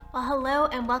Well, hello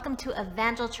and welcome to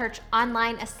Evangel Church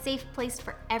Online, a safe place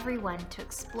for everyone to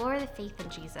explore the faith in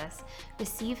Jesus,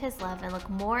 receive his love, and look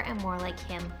more and more like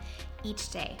him each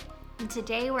day. And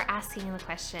today we're asking the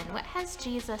question, what has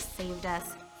Jesus saved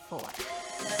us for?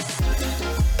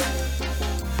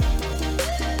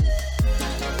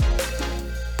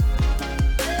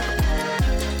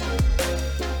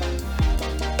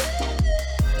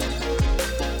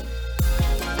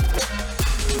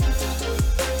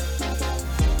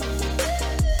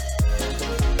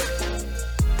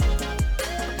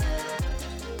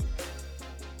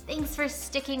 Thanks for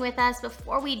sticking with us.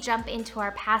 Before we jump into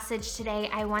our passage today,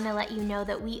 I want to let you know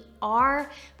that we are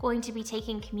going to be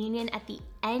taking communion at the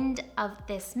end of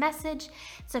this message.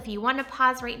 So if you want to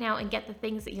pause right now and get the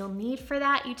things that you'll need for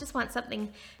that, you just want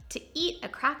something to eat, a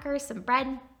cracker, some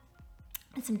bread,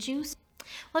 and some juice.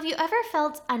 Well, have you ever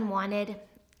felt unwanted?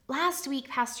 Last week,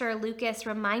 Pastor Lucas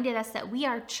reminded us that we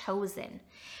are chosen,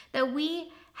 that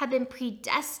we have been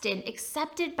predestined,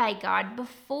 accepted by God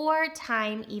before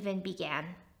time even began.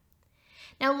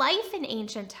 Now, life in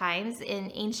ancient times,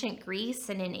 in ancient Greece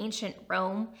and in ancient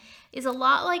Rome, is a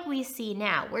lot like we see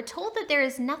now. We're told that there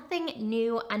is nothing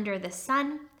new under the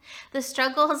sun. The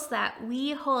struggles that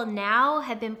we hold now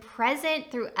have been present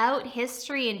throughout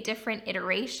history in different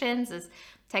iterations as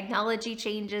technology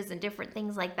changes and different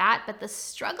things like that, but the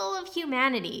struggle of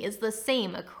humanity is the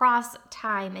same across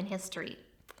time and history.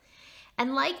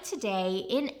 And like today,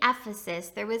 in Ephesus,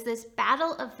 there was this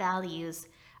battle of values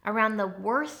around the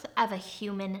worth of a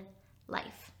human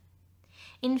life.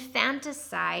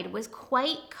 Infanticide was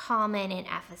quite common in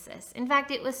Ephesus. In fact,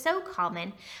 it was so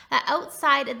common that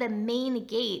outside of the main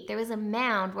gate, there was a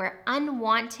mound where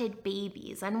unwanted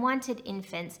babies, unwanted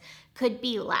infants could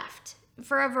be left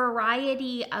for a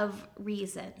variety of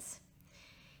reasons.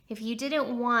 If you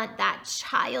didn't want that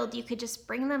child, you could just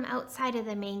bring them outside of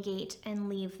the main gate and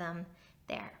leave them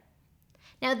there.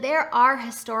 Now, there are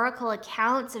historical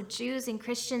accounts of Jews and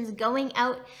Christians going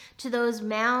out to those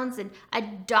mounds and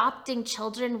adopting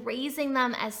children, raising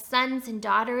them as sons and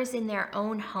daughters in their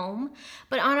own home.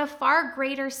 But on a far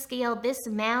greater scale, this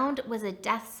mound was a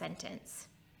death sentence.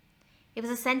 It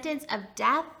was a sentence of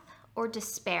death or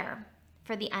despair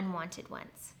for the unwanted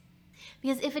ones.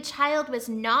 Because if a child was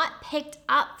not picked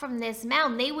up from this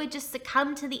mound, they would just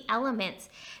succumb to the elements.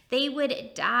 They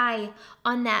would die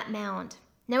on that mound.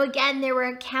 Now, again, there were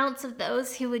accounts of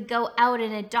those who would go out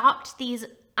and adopt these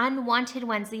unwanted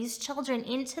ones, these children,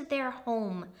 into their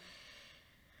home.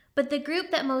 But the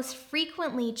group that most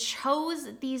frequently chose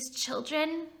these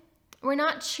children were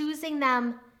not choosing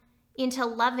them into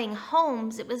loving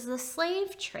homes. It was the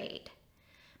slave trade.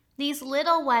 These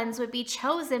little ones would be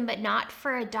chosen, but not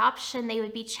for adoption. They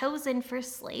would be chosen for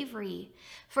slavery,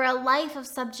 for a life of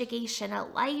subjugation, a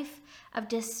life of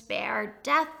despair.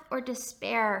 Death or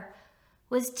despair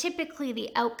was typically the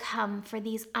outcome for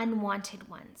these unwanted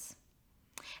ones.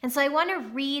 And so I want to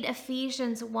read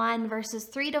Ephesians 1 verses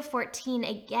 3 to 14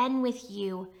 again with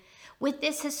you, with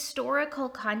this historical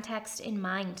context in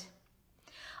mind.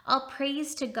 All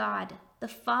praise to God, the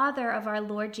Father of our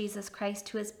Lord Jesus Christ,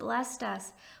 who has blessed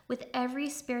us with every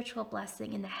spiritual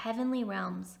blessing in the heavenly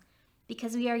realms,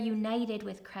 because we are united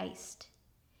with Christ.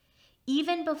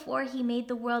 Even before he made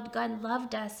the world, God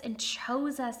loved us and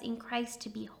chose us in Christ to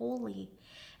be holy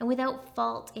and without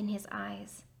fault in his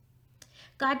eyes.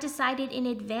 God decided in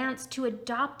advance to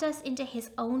adopt us into his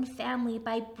own family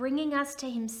by bringing us to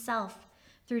himself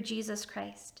through Jesus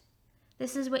Christ.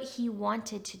 This is what he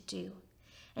wanted to do,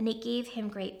 and it gave him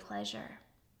great pleasure.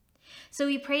 So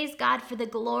we praise God for the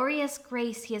glorious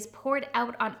grace he has poured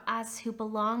out on us who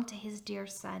belong to his dear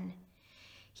Son.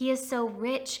 He is so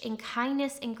rich in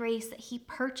kindness and grace that he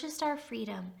purchased our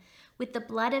freedom with the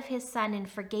blood of his Son and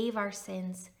forgave our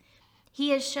sins.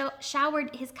 He has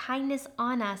showered his kindness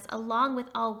on us along with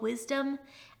all wisdom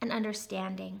and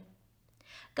understanding.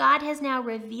 God has now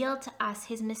revealed to us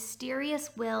his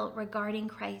mysterious will regarding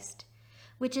Christ,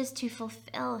 which is to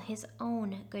fulfill his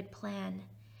own good plan.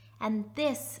 And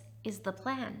this is the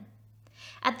plan.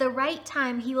 At the right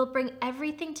time, he will bring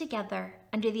everything together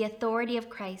under the authority of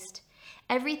Christ,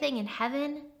 everything in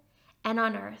heaven and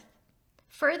on earth.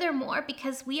 Furthermore,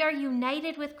 because we are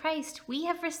united with Christ, we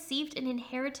have received an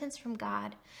inheritance from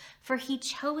God, for he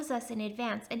chose us in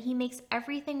advance, and he makes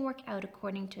everything work out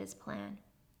according to his plan.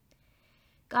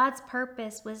 God's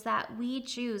purpose was that we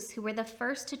Jews, who were the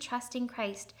first to trust in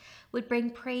Christ, would bring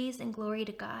praise and glory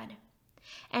to God.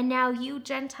 And now you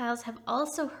Gentiles have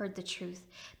also heard the truth,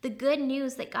 the good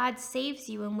news that God saves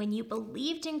you, and when you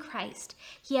believed in Christ,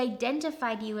 he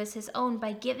identified you as his own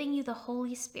by giving you the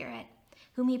Holy Spirit,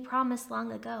 whom he promised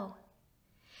long ago.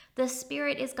 The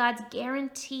Spirit is God's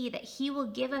guarantee that he will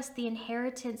give us the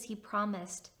inheritance he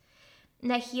promised,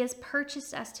 and that he has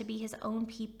purchased us to be his own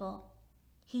people.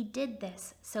 He did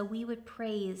this so we would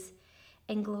praise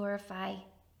and glorify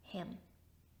him.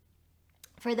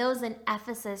 For those in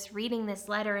Ephesus reading this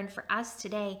letter, and for us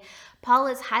today, Paul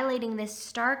is highlighting this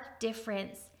stark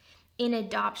difference in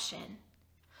adoption.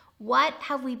 What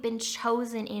have we been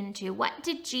chosen into? What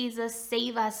did Jesus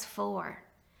save us for?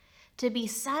 To be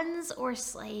sons or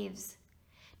slaves?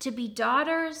 To be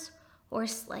daughters or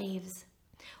slaves?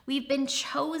 We've been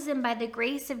chosen by the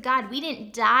grace of God. We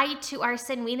didn't die to our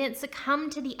sin. We didn't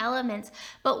succumb to the elements.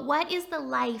 But what is the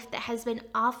life that has been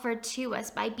offered to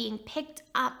us by being picked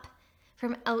up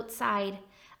from outside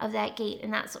of that gate?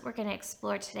 And that's what we're going to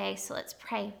explore today. So let's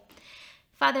pray.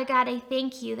 Father God, I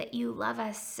thank you that you love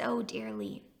us so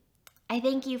dearly. I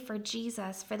thank you for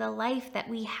Jesus, for the life that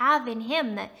we have in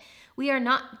him, that we are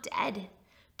not dead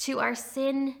to our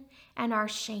sin and our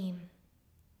shame.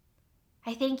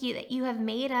 I thank you that you have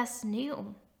made us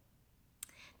new,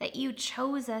 that you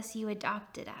chose us, you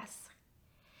adopted us.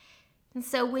 And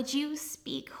so would you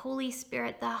speak, Holy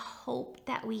Spirit, the hope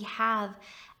that we have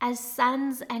as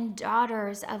sons and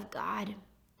daughters of God?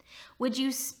 Would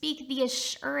you speak the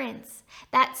assurance,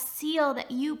 that seal that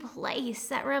you place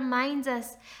that reminds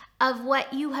us of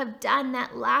what you have done,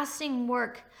 that lasting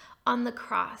work on the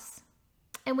cross?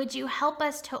 And would you help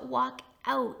us to walk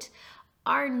out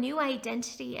our new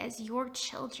identity as your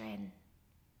children?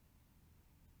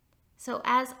 So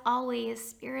as always,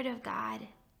 Spirit of God,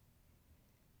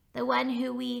 the one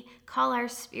who we call our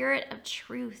Spirit of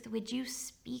truth, would you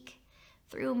speak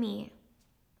through me?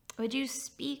 Would you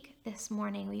speak this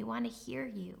morning? We want to hear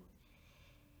you.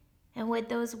 And would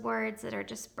those words that are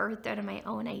just birthed out of my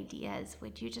own ideas,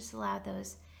 would you just allow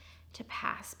those to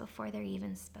pass before they're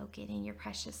even spoken, in your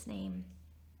precious name?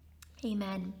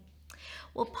 Amen.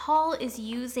 Well, Paul is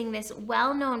using this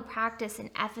well-known practice in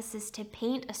Ephesus to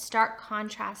paint a stark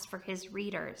contrast for his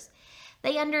readers.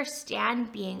 They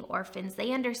understand being orphans.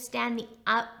 They understand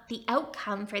the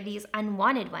outcome for these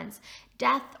unwanted ones,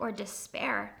 death or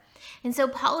despair. And so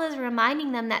Paul is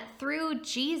reminding them that through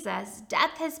Jesus,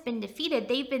 death has been defeated.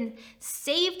 They've been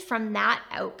saved from that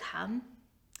outcome.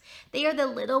 They are the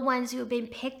little ones who have been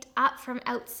picked up from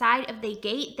outside of the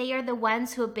gate. They are the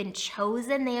ones who have been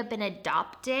chosen. They have been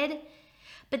adopted.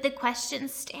 But the question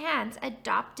stands,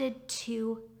 adopted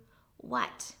to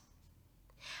what?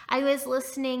 I was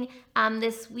listening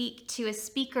this week to a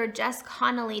speaker, Jess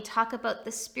Connolly, talk about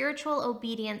the spiritual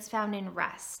obedience found in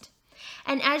rest.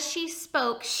 And as she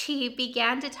spoke, she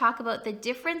began to talk about the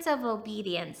difference of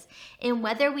obedience in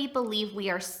whether we believe we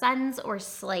are sons or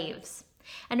slaves.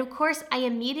 And of course, I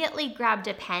immediately grabbed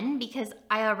a pen because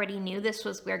I already knew this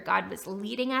was where God was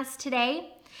leading us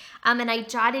today. And I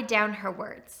jotted down her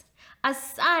words. A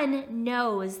son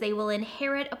knows they will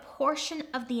inherit a portion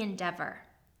of the endeavor.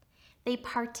 They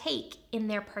partake in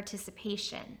their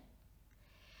participation.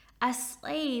 A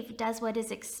slave does what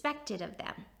is expected of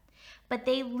them, but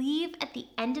they leave at the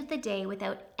end of the day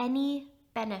without any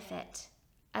benefit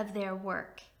of their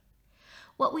work.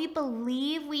 What we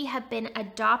believe we have been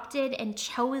adopted and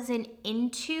chosen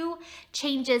into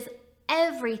changes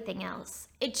everything else.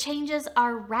 It changes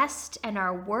our rest and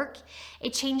our work.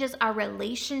 It changes our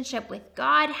relationship with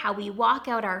God, how we walk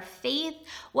out our faith.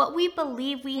 What we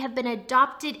believe we have been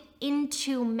adopted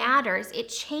into matters. It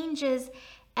changes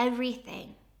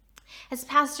everything. As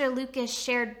Pastor Lucas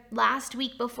shared last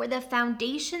week, before the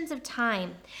foundations of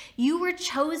time, you were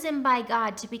chosen by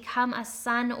God to become a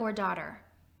son or daughter.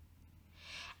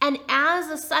 And as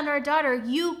a son or daughter,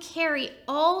 you carry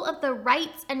all of the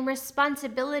rights and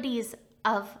responsibilities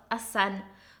of a son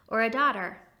or a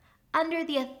daughter under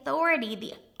the authority,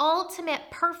 the ultimate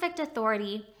perfect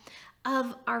authority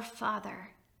of our Father.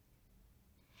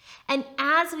 And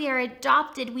as we are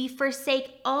adopted, we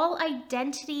forsake all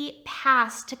identity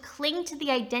past to cling to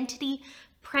the identity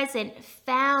present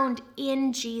found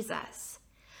in Jesus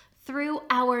through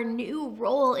our new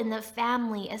role in the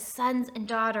family as sons and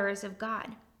daughters of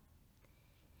God.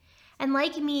 And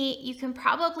like me, you can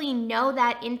probably know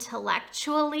that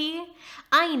intellectually.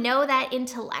 I know that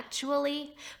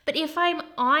intellectually. But if I'm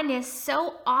honest,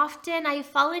 so often I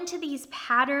fall into these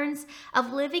patterns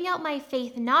of living out my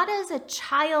faith not as a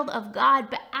child of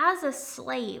God, but as a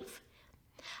slave.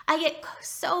 I get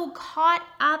so caught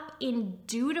up in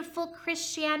dutiful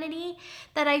Christianity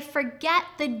that I forget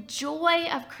the joy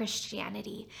of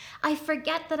Christianity. I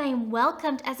forget that I'm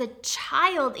welcomed as a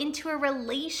child into a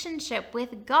relationship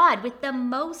with God, with the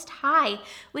Most High,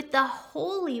 with the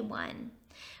Holy One,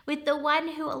 with the one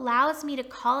who allows me to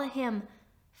call him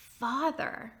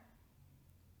Father.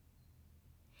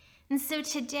 And so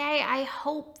today, I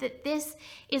hope that this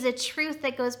is a truth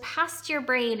that goes past your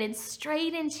brain and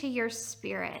straight into your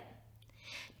spirit.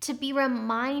 To be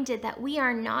reminded that we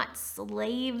are not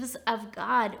slaves of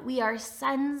God. We are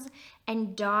sons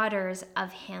and daughters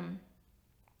of Him.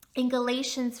 In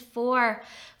Galatians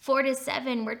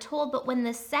 4:4-7, we're told, but when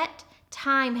the set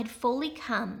time had fully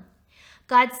come,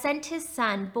 God sent His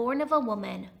Son, born of a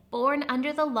woman, born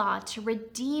under the law, to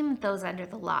redeem those under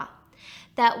the law,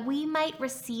 that we might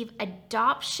receive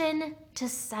adoption to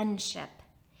sonship.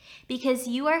 Because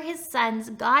you are His sons,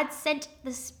 God sent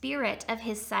the Spirit of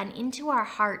His Son into our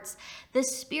hearts, the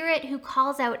Spirit who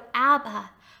calls out,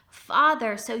 Abba,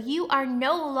 Father. So you are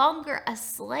no longer a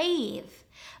slave,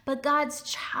 but God's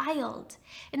child.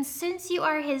 And since you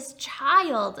are His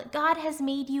child, God has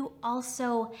made you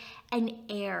also an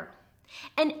heir.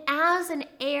 And as an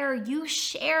heir, you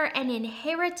share an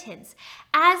inheritance.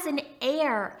 As an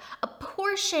heir, a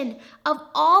portion of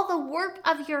all the work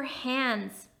of your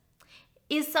hands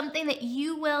is something that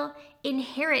you will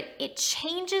inherit. It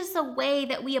changes the way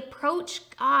that we approach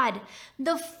God,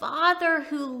 the Father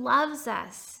who loves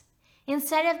us,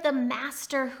 instead of the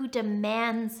master who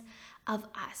demands of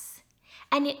us.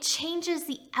 And it changes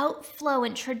the outflow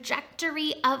and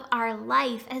trajectory of our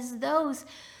life as those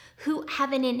who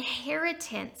have an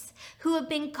inheritance, who have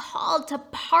been called to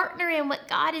partner in what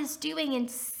God is doing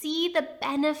and see the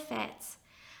benefits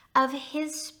of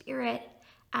His Spirit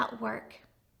at work.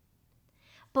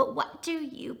 But what do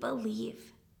you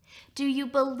believe? Do you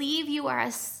believe you are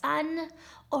a son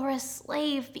or a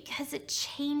slave? Because it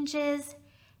changes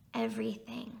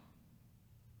everything.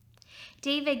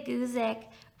 David Guzik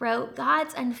wrote,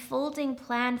 God's unfolding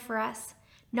plan for us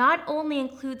not only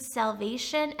includes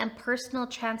salvation and personal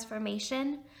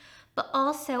transformation, but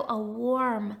also a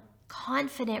warm,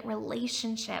 confident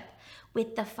relationship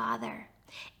with the Father.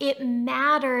 It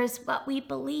matters what we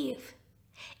believe.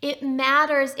 It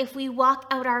matters if we walk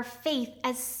out our faith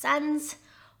as sons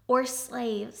or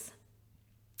slaves.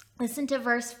 Listen to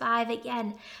verse 5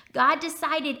 again. God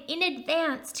decided in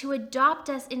advance to adopt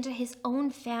us into His own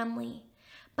family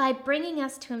by bringing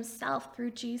us to Himself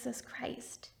through Jesus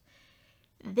Christ.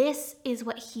 This is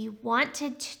what He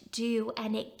wanted to do,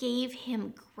 and it gave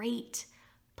Him great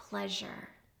pleasure.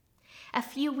 A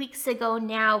few weeks ago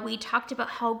now, we talked about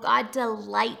how God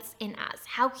delights in us,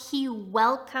 how He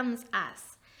welcomes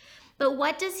us. But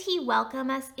what does He welcome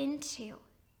us into?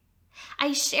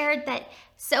 I shared that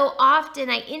so often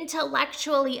I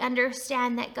intellectually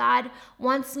understand that God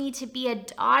wants me to be a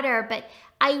daughter, but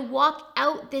I walk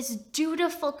out this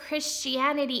dutiful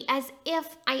Christianity as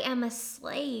if I am a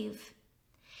slave.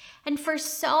 And for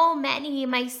so many,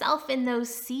 myself in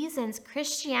those seasons,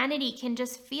 Christianity can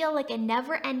just feel like a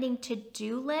never-ending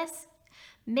to-do list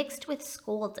mixed with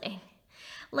scolding.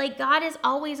 Like God is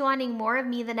always wanting more of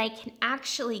me than I can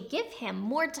actually give Him.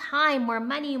 More time, more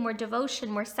money, more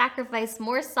devotion, more sacrifice,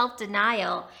 more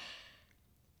self-denial.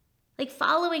 Like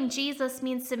following Jesus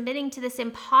means submitting to this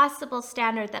impossible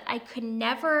standard that I could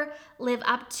never live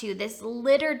up to, this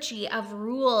liturgy of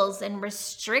rules and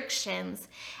restrictions.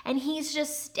 And He's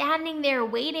just standing there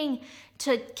waiting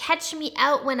to catch me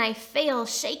out when I fail,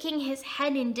 shaking His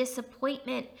head in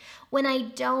disappointment when I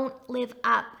don't live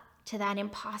up to that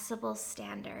impossible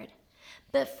standard.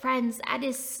 But friends, that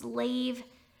is slave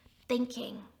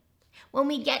thinking. When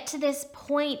we get to this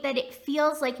point that it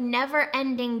feels like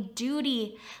never-ending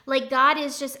duty, like God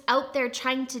is just out there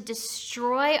trying to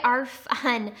destroy our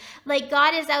fun, like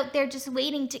God is out there just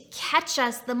waiting to catch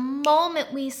us the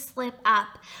moment we slip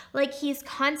up, like He's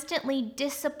constantly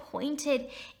disappointed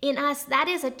in us, that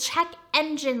is a check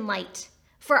engine light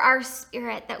for our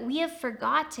spirit that we have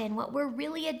forgotten what we're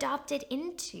really adopted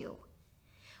into.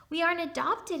 We aren't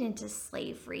adopted into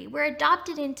slavery. We're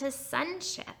adopted into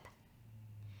sonship.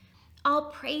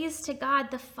 All praise to God,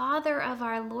 the Father of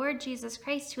our Lord Jesus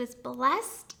Christ, who has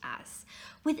blessed us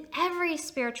with every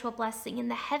spiritual blessing in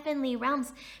the heavenly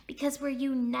realms because we're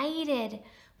united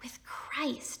with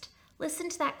Christ. Listen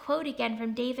to that quote again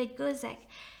from David Guzik.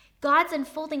 God's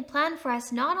unfolding plan for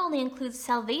us not only includes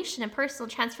salvation and personal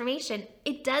transformation,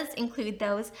 it does include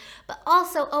those, but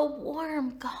also a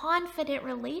warm, confident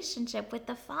relationship with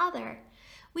the Father.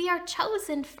 We are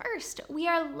chosen first. We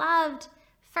are loved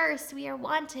first. We are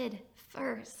wanted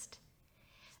first.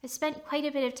 I spent quite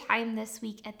a bit of time this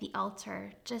week at the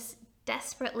altar, just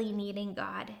desperately needing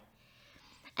God.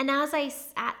 And as I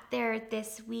sat there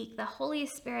this week, the Holy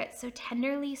Spirit so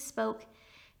tenderly spoke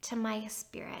to my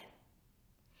spirit.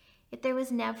 If there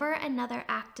was never another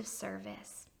act of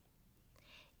service,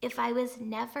 if I was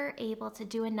never able to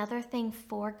do another thing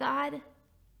for God,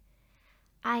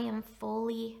 I am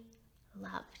fully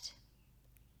loved.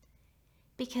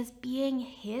 because being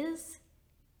his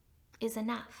is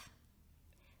enough.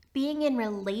 Being in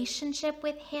relationship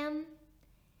with him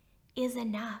is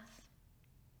enough.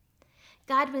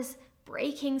 God was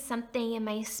breaking something in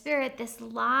my spirit, this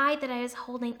lie that I was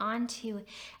holding on to,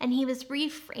 and he was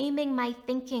reframing my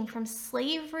thinking from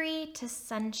slavery to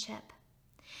sonship.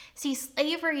 See,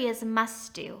 slavery is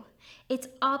must do. It's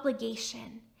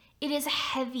obligation. It is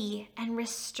heavy and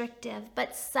restrictive,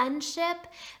 but sonship,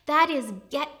 that is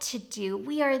get to do.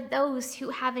 We are those who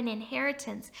have an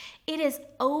inheritance. It is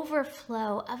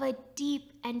overflow of a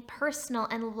deep and personal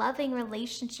and loving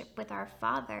relationship with our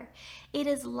Father. It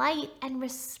is light and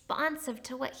responsive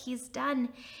to what he's done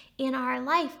in our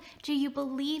life. Do you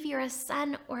believe you're a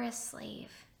son or a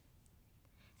slave?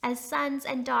 As sons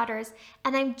and daughters,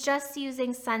 and I'm just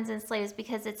using sons and slaves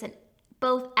because it's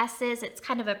both S's. It's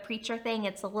kind of a preacher thing.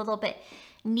 It's a little bit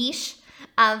niche,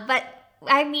 but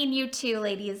I mean you too,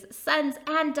 ladies. Sons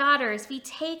and daughters, we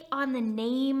take on the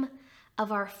name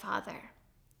of our Father.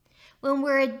 When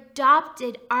we're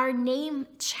adopted, our name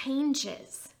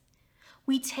changes.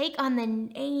 We take on the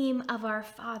name of our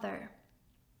Father.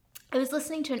 I was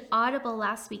listening to an Audible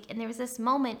last week, and there was this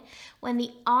moment when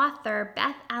the author,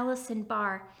 Beth Allison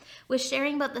Barr, was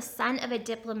sharing about the son of a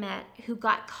diplomat who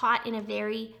got caught in a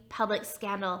very public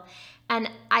scandal. And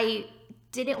I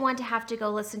didn't want to have to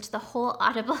go listen to the whole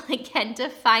Audible again to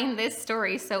find this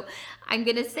story, so I'm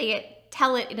going to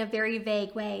tell it in a very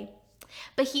vague way.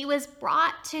 But he was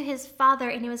brought to his father,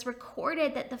 and it was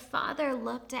recorded that the father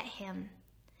looked at him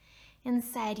and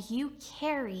said, "You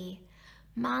carry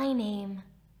my name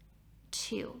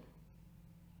too."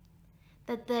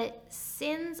 That the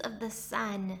sins of the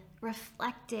son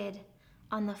reflected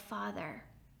on the Father.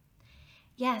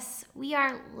 Yes, we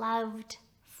are loved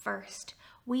first.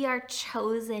 We are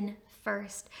chosen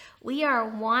first. We are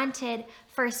wanted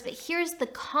first. But here's the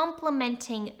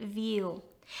complementing view,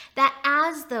 that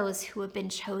as those who have been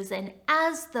chosen,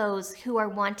 as those who are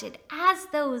wanted, as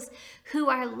those who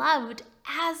are loved,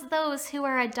 as those who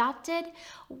are adopted,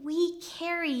 we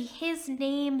carry his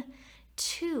name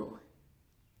too.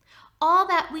 All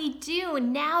that we do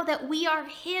now that we are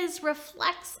his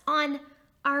reflects on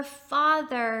our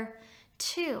Father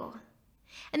too.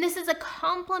 And this is a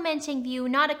complementing view,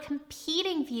 not a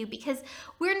competing view, because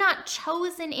we're not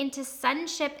chosen into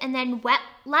sonship and then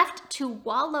left to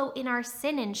wallow in our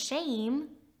sin and shame.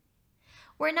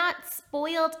 We're not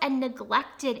spoiled and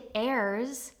neglected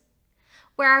heirs,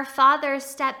 where our Father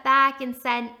stepped back and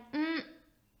said,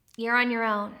 "You're on your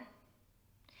own."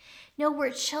 No,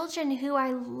 we're children who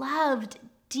are loved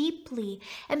deeply.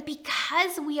 And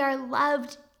because we are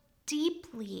loved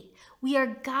deeply, we are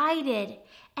guided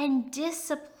and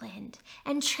disciplined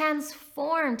and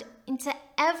transformed into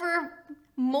ever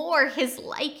more his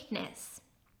likeness.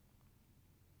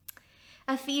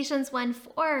 Ephesians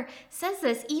 1:4 says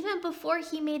this: even before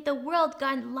he made the world,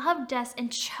 God loved us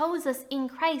and chose us in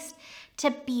Christ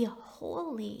to be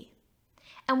holy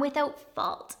and without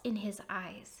fault in his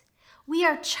eyes. We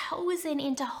are chosen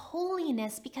into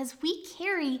holiness because we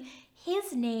carry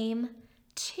his name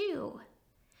too.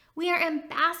 We are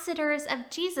ambassadors of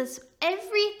Jesus.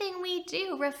 Everything we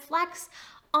do reflects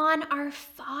on our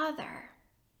Father.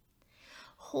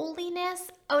 Holiness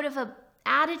out of an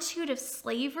attitude of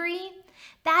slavery,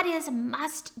 that is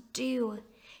must do.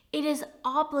 It is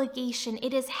obligation.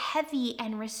 It is heavy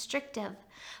and restrictive.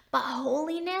 But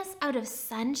holiness out of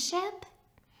sonship,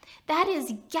 that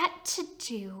is get to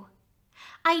do.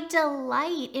 I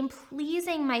delight in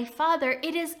pleasing my Father.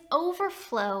 It is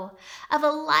overflow of a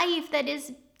life that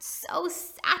is so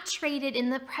saturated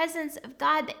in the presence of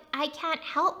God that I can't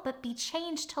help but be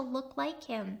changed to look like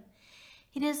him.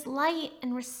 It is light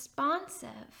and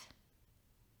responsive.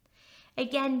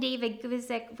 Again, David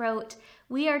Guzik wrote,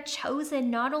 "We are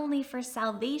chosen not only for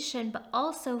salvation, but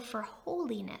also for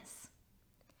holiness."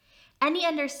 Any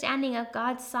understanding of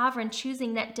God's sovereign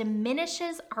choosing that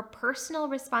diminishes our personal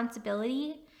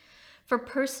responsibility for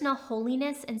personal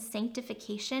holiness and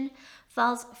sanctification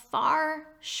falls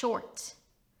far short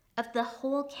of the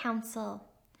whole counsel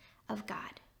of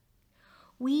God.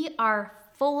 We are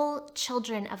full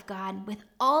children of God with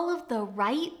all of the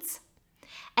rights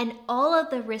and all of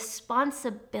the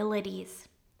responsibilities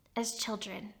as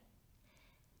children.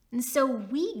 And so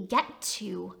we get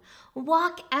to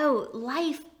walk out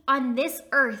life on this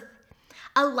earth,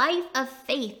 a life of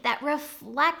faith that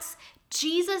reflects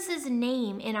Jesus'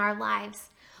 name in our lives.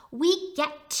 We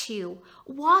get to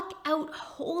walk out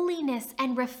holiness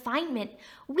and refinement.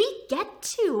 We get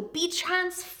to be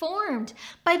transformed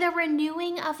by the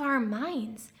renewing of our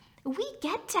minds. We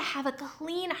get to have a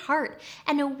clean heart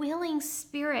and a willing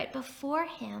spirit before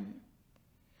him.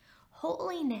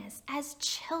 holiness as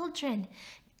children,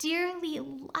 dearly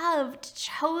loved,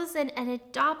 chosen, and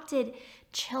adopted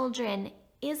children,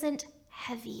 isn't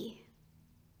heavy.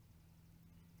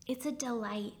 It's a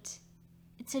delight.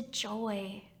 It's a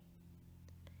joy.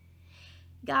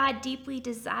 God deeply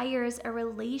desires a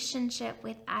relationship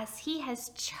with us. He has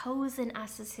chosen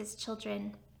us as his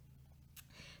children.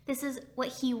 This is what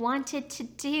he wanted to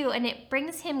do, and it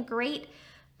brings him great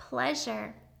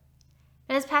pleasure.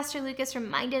 But as Pastor Lucas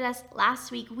reminded us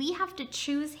last week, we have to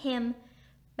choose him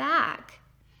back.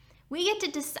 We get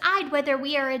to decide whether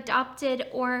we are adopted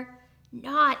or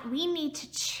not. We need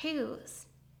to choose.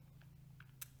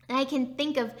 And I can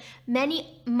think of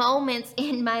many moments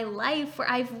in my life where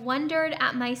I've wondered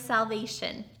at my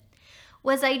salvation.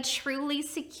 Was I truly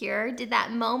secure? Did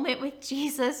that moment with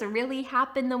Jesus really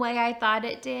happen the way I thought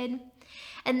it did?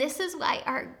 And this is why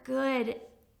our good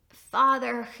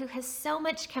Father, who has so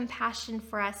much compassion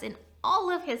for us in all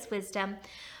of his wisdom,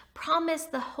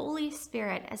 promised the Holy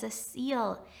Spirit as a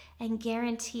seal and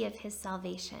guarantee of his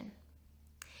salvation.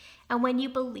 And when you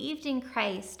believed in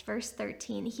Christ, verse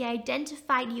 13, he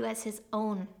identified you as his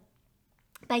own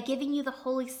by giving you the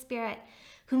Holy Spirit,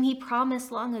 whom he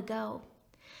promised long ago.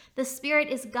 The Spirit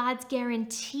is God's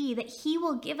guarantee that he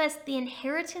will give us the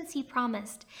inheritance he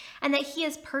promised and that he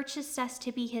has purchased us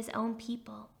to be his own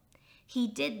people. He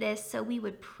did this so we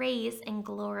would praise and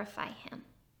glorify him.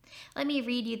 Let me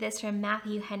read you this from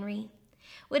Matthew Henry.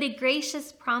 What a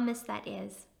gracious promise that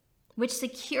is, which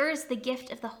secures the gift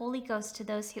of the Holy Ghost to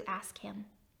those who ask him.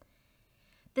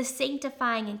 The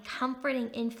sanctifying and comforting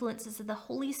influences of the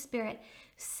Holy Spirit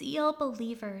seal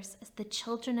believers as the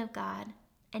children of God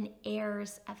and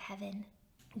heirs of heaven.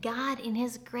 God, in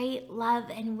his great love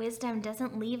and wisdom,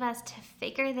 doesn't leave us to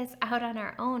figure this out on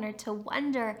our own or to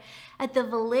wonder at the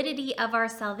validity of our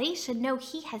salvation. No,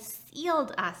 he has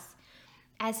sealed us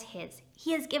as his.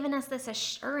 He has given us this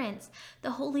assurance,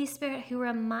 the Holy Spirit who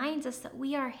reminds us that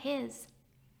we are his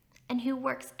and who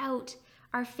works out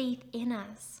our faith in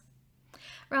us.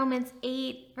 Romans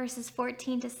 8 verses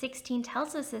 14 to 16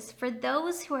 tells us this. For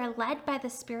those who are led by the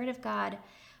Spirit of God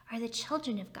are the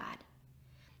children of God.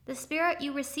 The Spirit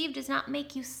you received does not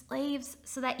make you slaves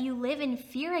so that you live in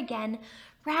fear again.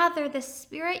 Rather, the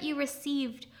Spirit you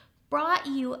received brought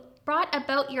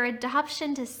about your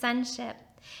adoption to sonship.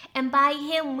 And by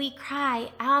him we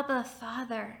cry, Abba,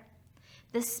 Father.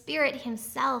 The Spirit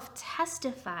himself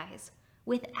testifies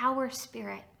with our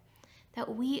spirit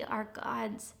that we are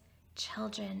God's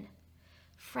children.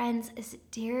 Friends, as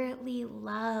dearly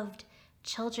loved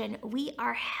children, we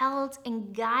are held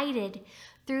and guided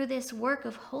through this work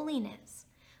of holiness.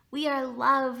 We are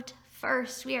loved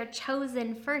first. We are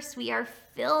chosen first. We are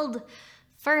filled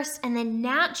first. And the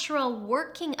natural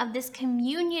working of this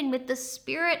communion with the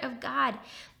Spirit of God,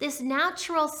 this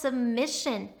natural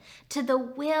submission to the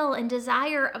will and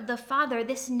desire of the Father,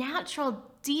 this natural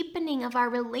deepening of our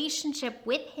relationship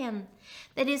with him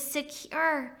that is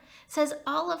secure, says,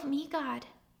 all of me, God.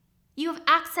 You have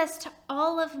access to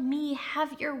all of me.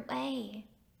 Have your way.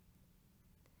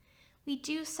 We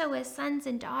do so as sons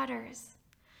and daughters,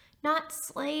 not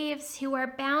slaves who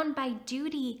are bound by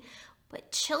duty,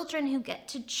 but children who get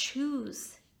to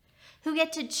choose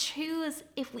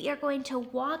if we are going to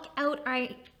walk out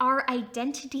our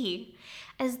identity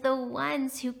as the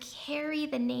ones who carry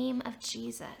the name of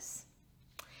Jesus.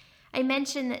 I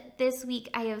mentioned that this week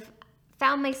I have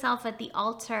found myself at the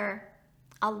altar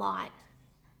a lot.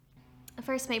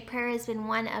 First, my prayer has been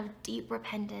one of deep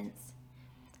repentance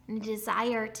and a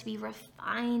desire to be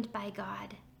refined by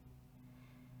God.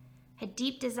 A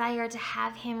deep desire to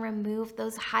have him remove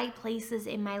those high places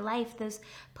in my life, those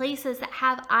places that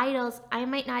have idols I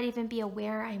might not even be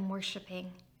aware I'm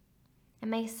worshiping.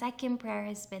 And my second prayer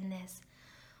has been this: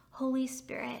 Holy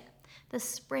Spirit, the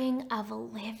spring of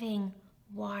living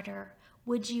water,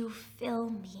 would you fill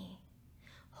me?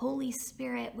 Holy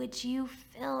Spirit, would you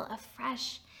fill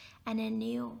afresh and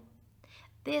anew?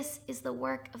 This is the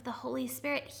work of the Holy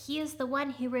Spirit. He is the one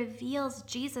who reveals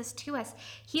Jesus to us.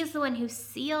 He is the one who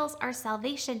seals our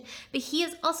salvation, but he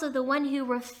is also the one who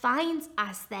refines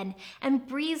us then and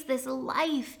breathes this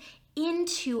life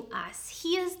into us. He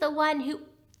is the one who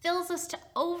fills us to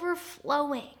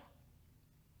overflowing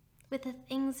with the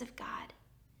things of God.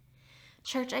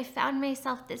 Church, I found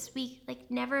myself this week like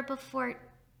never before,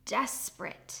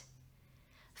 desperate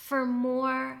for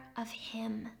more of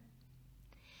him.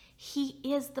 He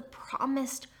is the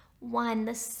promised one,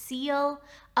 the seal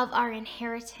of our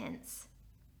inheritance.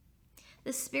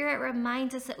 The Spirit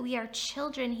reminds us that we are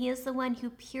children. He is the one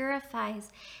who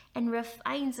purifies and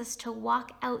refines us to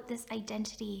walk out this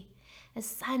identity as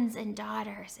sons and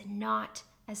daughters and not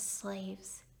as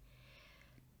slaves.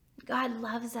 God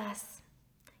loves us.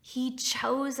 He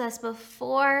chose us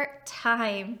before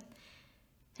time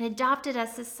and adopted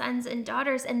us as sons and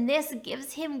daughters, and this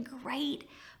gives him great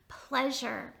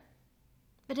pleasure.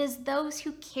 But as those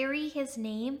who carry his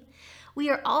name, we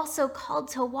are also called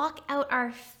to walk out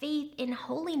our faith in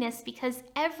holiness, because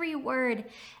every word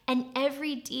and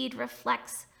every deed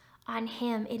reflects on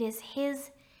him. It is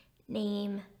his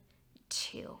name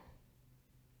too.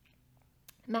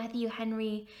 Matthew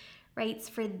Henry writes,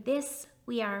 "For this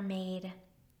we are made,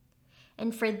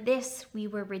 and for this we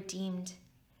were redeemed.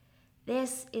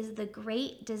 This is the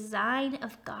great design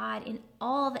of God in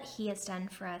all that he has done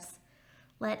for us.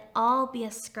 Let all be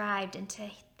ascribed unto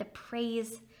the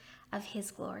praise of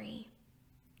his glory."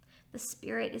 The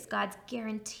Spirit is God's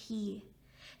guarantee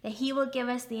that he will give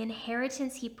us the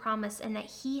inheritance he promised, and that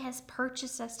he has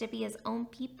purchased us to be his own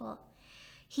people.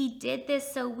 He did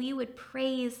this so we would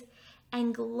praise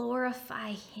and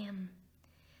glorify him.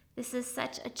 This is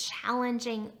such a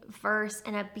challenging verse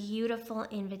and a beautiful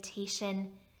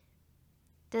invitation.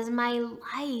 Does my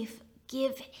life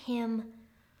give him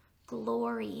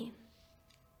glory?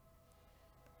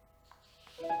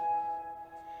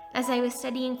 As I was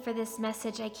studying for this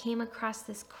message, I came across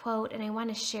this quote, and I want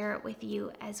to share it with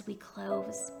you as we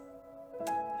close.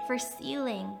 For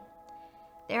sealing,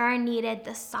 there are needed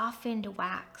the softened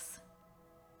wax,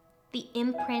 the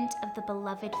imprint of the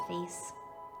beloved face,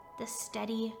 the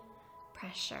steady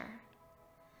pressure.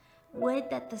 Would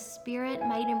that the Spirit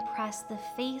might impress the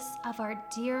face of our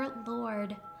dear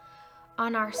Lord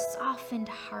on our softened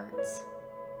hearts,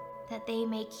 that they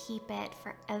may keep it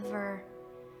forevermore.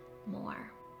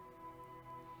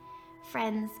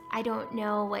 Friends, I don't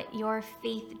know what your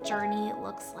faith journey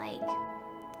looks like,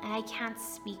 and I can't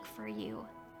speak for you.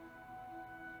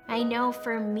 I know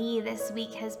for me this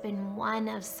week has been one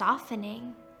of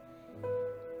softening,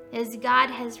 as God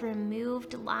has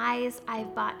removed lies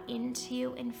I've bought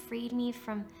into and freed me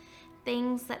from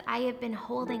things that I have been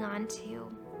holding on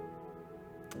to.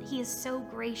 He is so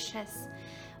gracious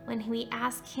when we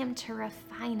ask him to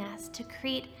refine us, to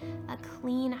create a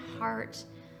clean heart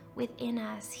within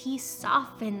us. He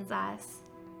softens us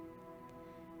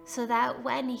so that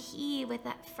when he, with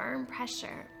that firm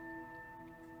pressure,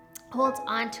 holds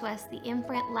on to us, the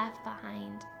imprint left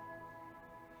behind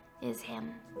is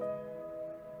him.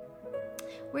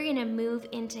 We're going to move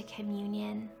into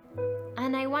communion,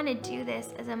 and I want to do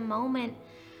this as a moment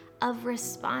of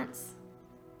response,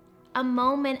 a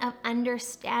moment of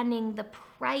understanding the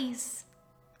price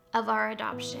of our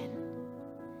adoption,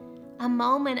 a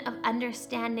moment of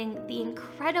understanding the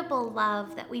incredible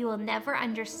love that we will never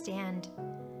understand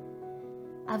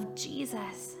of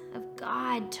Jesus, of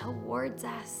God towards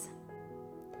us.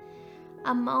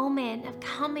 A moment of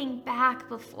coming back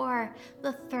before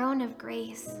the throne of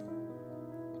grace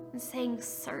and saying,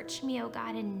 "Search me, O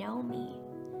God, and know me.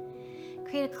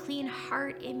 Create a clean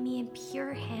heart in me and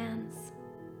pure hands,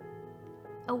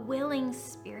 a willing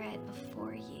spirit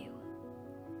before you."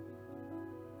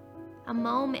 A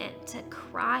moment to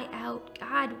cry out,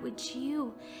 "God, would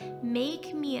you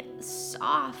make me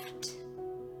soft?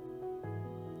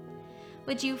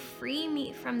 Would you free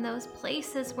me from those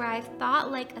places where I've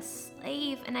thought like a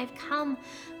slave and I've come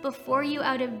before you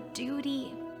out of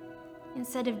duty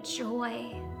instead of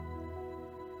joy?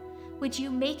 Would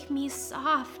you make me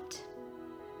soft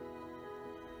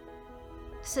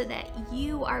so that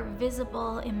you are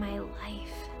visible in my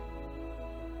life?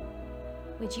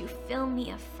 Would you fill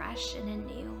me afresh and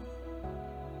anew?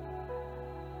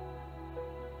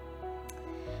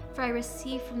 For I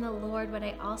received from the Lord what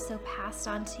I also passed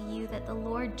on to you, that the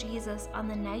Lord Jesus, on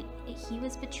the night that he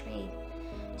was betrayed,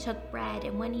 took bread,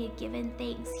 and when he had given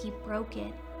thanks, he broke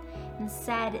it and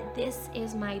said, "This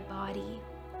is my body,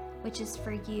 which is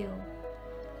for you.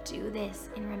 Do this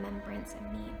in remembrance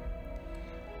of me."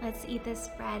 Let's eat this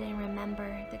bread and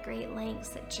remember the great lengths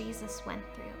that Jesus went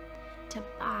through to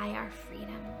buy our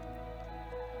freedom.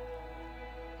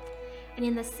 And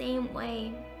in the same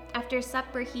way, after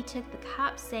supper, he took the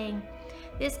cup, saying,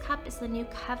 "This cup is the new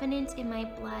covenant in my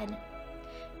blood.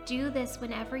 Do this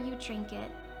whenever you drink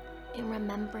it in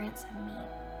remembrance of me."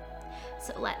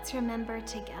 So let's remember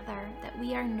together that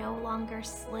we are no longer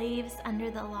slaves under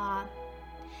the law,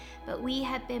 but we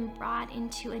have been brought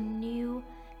into a new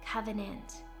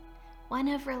covenant, one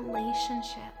of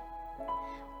relationship,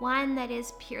 one that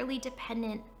is purely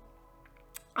dependent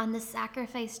on the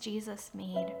sacrifice Jesus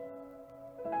made.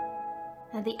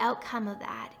 And the outcome of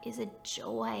that is a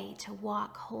joy to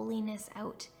walk holiness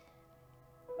out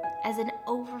as an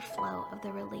overflow of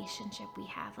the relationship we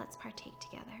have. Let's partake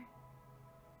together.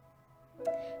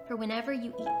 For whenever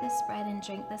you eat this bread and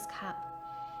drink this cup,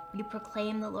 you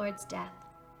proclaim the Lord's death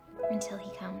until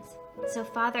he comes. So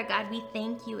Father God, we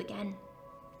thank you again.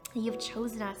 You've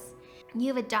chosen us.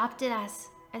 You've adopted us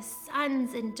as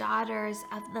sons and daughters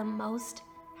of the Most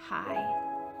High,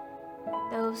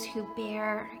 those who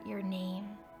bear your name.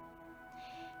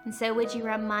 And so would you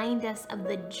remind us of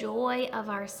the joy of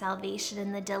our salvation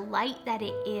and the delight that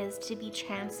it is to be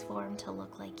transformed to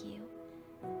look like you.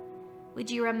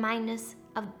 Would you remind us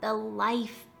of the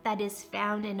life that is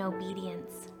found in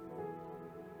obedience,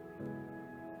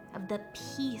 of the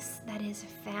peace that is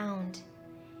found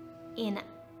in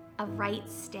a right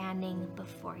standing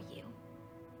before you.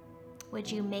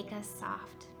 Would you make us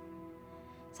soft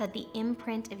so that the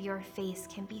imprint of your face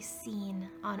can be seen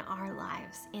on our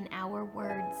lives, in our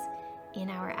words, in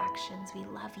our actions. We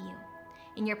love you.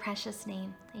 In your precious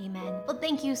name, amen. Well,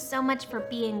 thank you so much for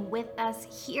being with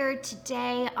us here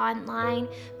today online.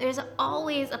 There's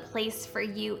always a place for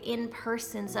you in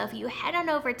person. So if you head on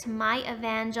over to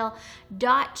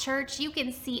myevangel.church, you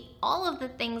can see all of the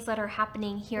things that are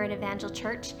happening here at Evangel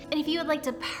Church. And if you would like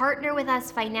to partner with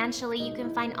us financially, you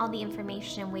can find all the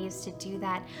information and ways to do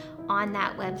that on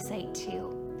that website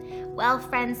too. Well,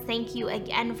 friends, thank you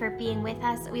again for being with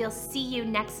us. We'll see you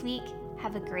next week.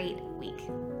 Have a great week.